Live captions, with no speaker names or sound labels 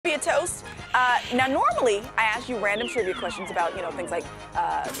toast. Now, normally, I ask you random trivia questions about, things like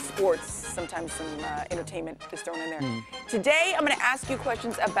sports, sometimes some entertainment is thrown in there. Today, I'm going to ask you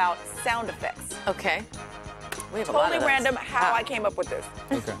questions about sound effects. Okay. We have a lot of Totally those. random how I came up with this.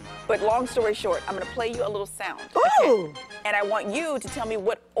 Okay. But long story short, I'm going to play you a little sound. Ooh! Okay? And I want you to tell me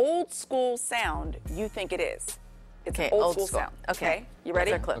what old school sound you think it is. It's Okay, an old old school school. sound. Okay. You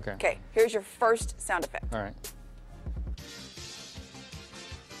ready? What's our Okay. clip? Okay, here's your first sound effect. All right.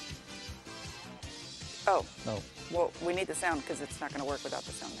 Oh. Oh. Well, we need the sound because it's not going to work without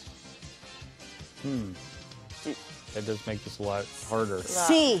the sound. That does make this a lot harder.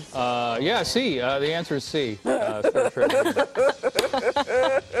 C. Yeah, C. The answer is C. Star Trek.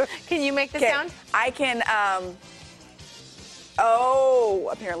 Can you make the Okay, sound? I can, oh,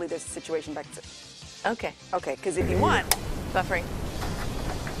 apparently there's a situation back to, Okay. okay, because if you want, Buffering.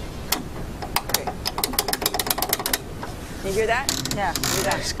 okay. You hear that? Yeah. You hear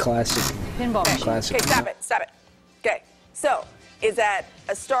that? It's classic. Pinball machine. Classic. Okay, stop it. Okay, so is that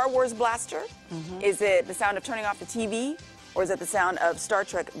a Star Wars blaster? Is it the sound of turning off the TV? Or is it the sound of Star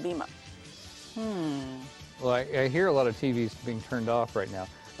Trek beam up? Well, I hear a lot of TVs being turned off right now.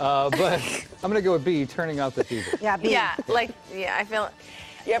 But I'm going to go with B, turning off the TV. Yeah, B. Yeah, I feel.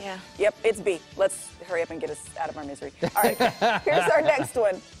 Yep, Yeah. yep, it's B. Let's hurry up and get us out of our misery. All right, here's our next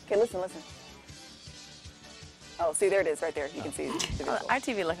one. Okay, listen. Oh, see, there it is right there. You can see the visual. Our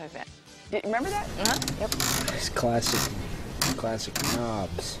TV looks like that. Remember that? Uh-huh. Yep. It's classic. Classic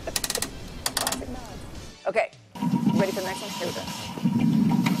knobs. Classic nod. Okay, you ready for the next one? Here we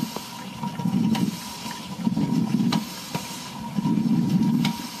go.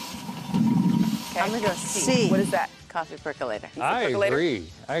 Okay. I'm gonna go C. C. What is that? Coffee percolator. I percolator?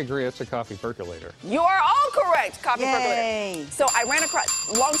 agree. That's a coffee percolator. You are all correct. Coffee Yay. percolator. So I ran across.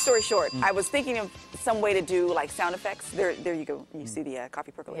 Long story short, I was thinking of some way to do like sound effects. There you go. You see the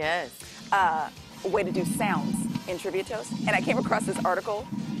coffee percolator. Yes. A way to do sounds in Trivia Toast, and I came across this article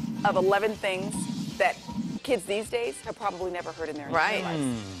of 11 things that kids these days have probably never heard in their entire Right.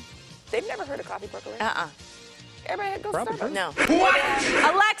 lives. They've never heard of coffee percolator. Everybody go Probably. Starbucks. No.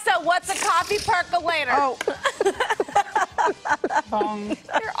 Alexa, what's a coffee percolator? Oh.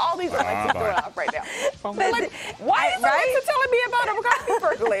 There are all these Alexas going off right now. Bong. Like, why is Alexa telling me about a coffee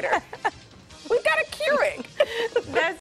percolator? We've got a Keurig.